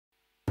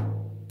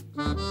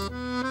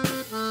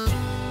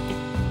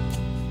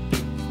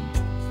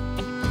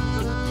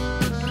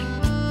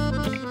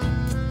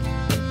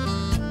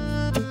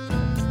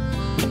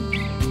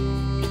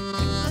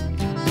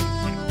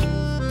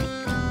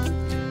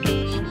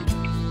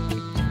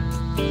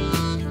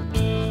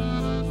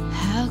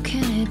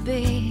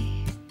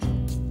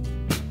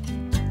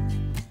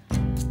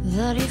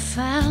That you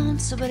found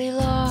somebody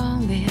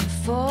long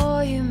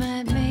before you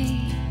met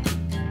me.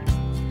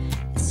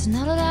 It's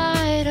not that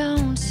I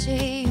don't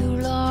see you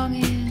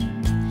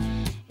longing.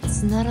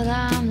 It's not that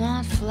I'm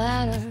not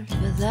flattered,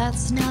 but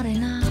that's not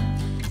enough.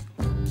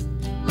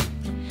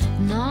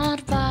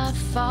 Not by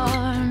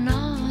far,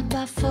 not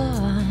by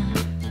far.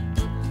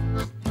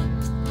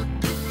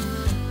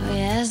 Oh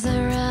yes,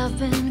 there have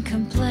been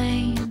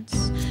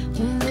complaints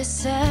when they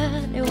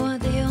said you were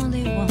the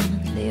only one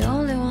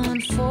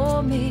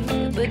for me.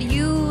 But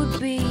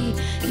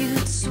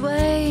you'd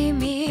sway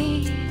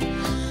me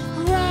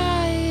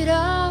right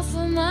off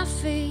of my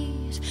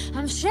feet.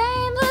 I'm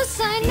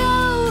shameless, I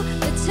know,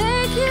 but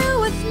take you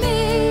with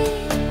me.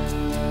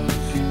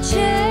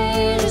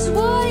 Change is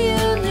what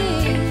you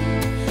need.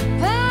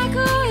 Pack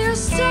all your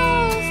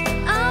stuff,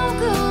 I'm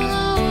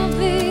gonna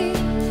be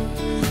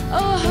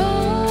a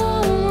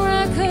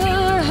homewrecker,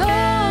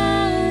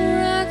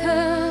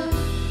 homewrecker.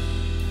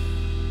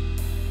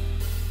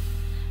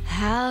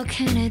 How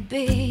can it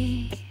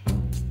be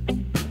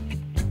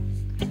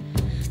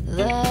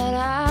that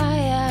I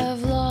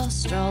have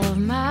lost all of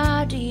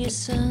my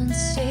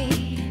decency?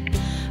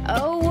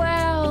 Oh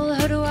well,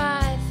 who do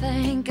I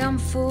think I'm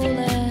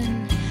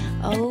fooling?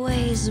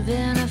 Always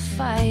been a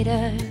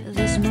fighter,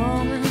 this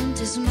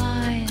moment is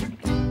mine.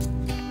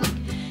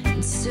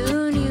 And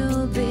soon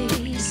you'll be.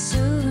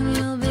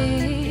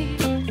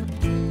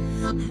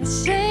 I'm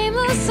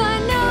shameless, I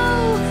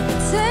know,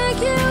 but take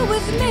you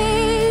with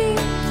me.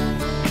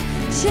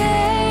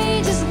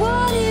 Change is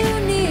what you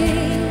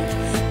need.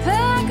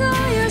 Pack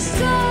all your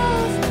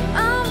stuff,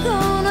 I'm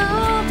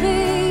gonna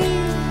be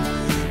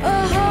a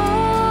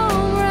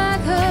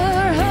homewrecker,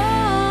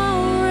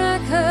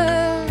 homewrecker.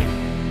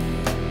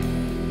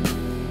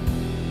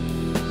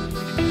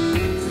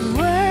 The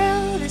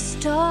world is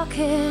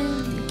talking,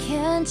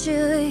 can't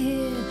you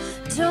hear?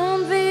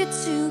 Don't be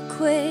too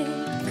quick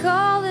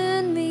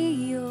calling me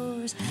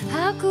yours.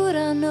 How could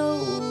I know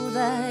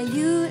that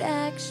you'd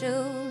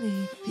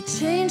actually be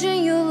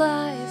changing your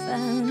life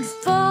and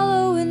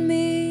following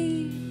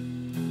me?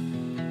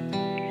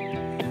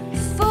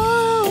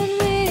 Following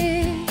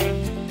me.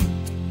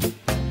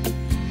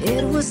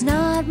 It was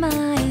not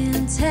my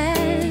intent